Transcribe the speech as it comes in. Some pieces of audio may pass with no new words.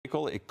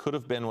vehicle. It could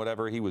have been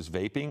whatever he was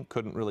vaping.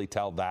 Couldn't really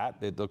tell that.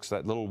 It looks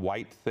that little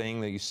white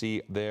thing that you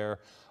see there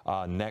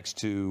next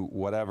to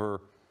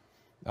whatever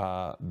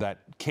that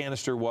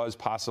canister was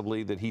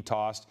possibly that he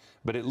tossed.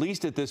 But at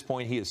least at this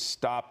point, he has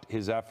stopped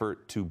his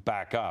effort to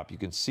back up. You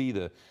can see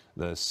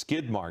the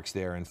skid marks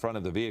there in front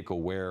of the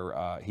vehicle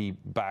where he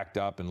backed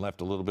up and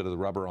left a little bit of the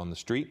rubber on the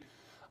street.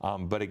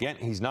 But again,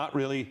 he's not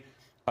really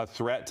a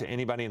threat to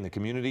anybody in the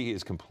community. He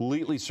is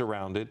completely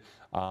surrounded.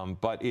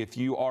 But if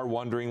you are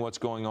wondering what's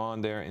going on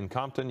there in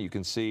Compton, you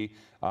can see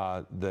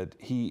that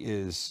he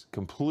is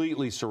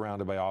completely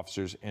surrounded by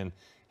officers, and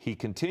he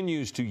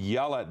continues to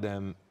yell at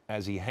them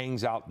as he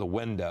hangs out the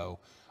window,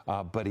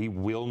 but he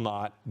will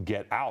not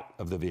get out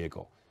of the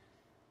vehicle.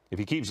 If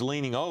he keeps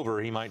leaning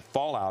over, he might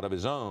fall out of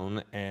his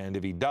own, and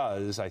if he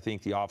does, I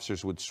think the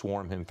officers would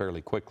swarm him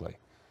fairly quickly.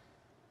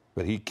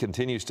 But he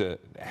continues to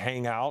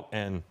hang out,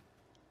 and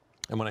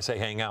when I say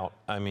hang out,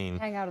 I mean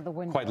hang out of the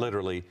window. Quite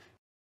literally.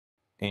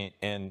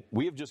 And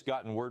we have just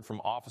gotten word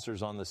from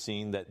officers on the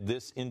scene that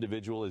this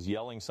individual is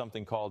yelling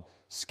something called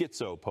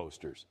Schizo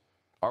Posters.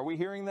 Are we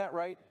hearing that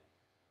right?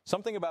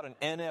 Something about an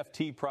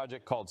NFT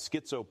project called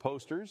Schizo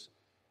Posters,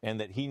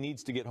 and that he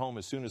needs to get home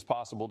as soon as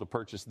possible to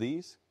purchase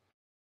these.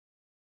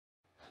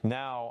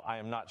 Now, I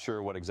am not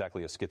sure what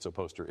exactly a schizo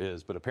poster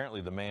is, but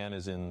apparently the man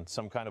is in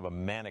some kind of a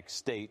manic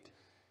state,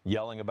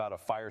 yelling about a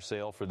fire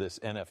sale for this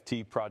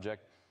NFT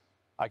project.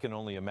 I can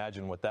only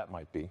imagine what that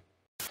might be.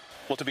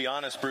 Well, to be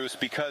honest, Bruce,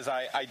 because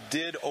I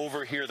did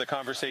overhear the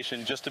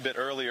conversation just a bit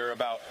earlier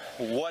about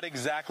what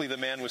exactly the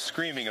man was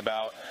screaming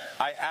about,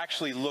 I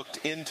actually looked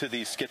into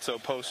these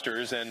schizo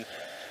posters, and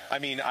I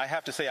mean, I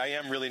have to say I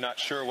am really not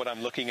sure what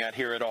I'm looking at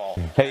here at all.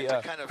 Hey,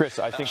 Chris,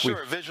 I think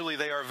sure, visually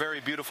they are very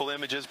beautiful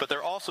images, but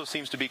there also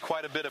seems to be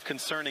quite a bit of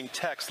concerning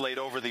text laid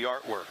over the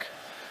artwork.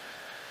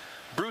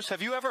 Bruce,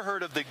 have you ever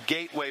heard of the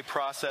gateway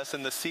process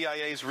and the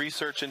CIA's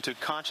research into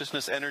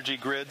consciousness energy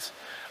grids?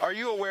 Are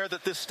you aware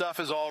that this stuff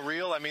is all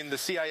real? I mean, the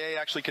CIA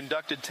actually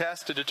conducted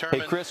tests to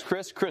determine... Hey, Chris,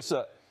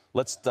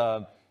 let's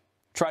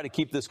try to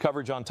keep this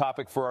coverage on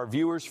topic for our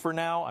viewers for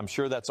now. I'm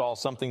sure that's all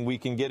something we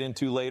can get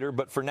into later,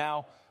 but for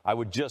now, I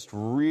would just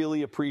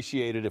really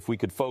appreciate it if we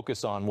could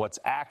focus on what's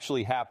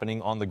actually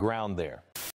happening on the ground there.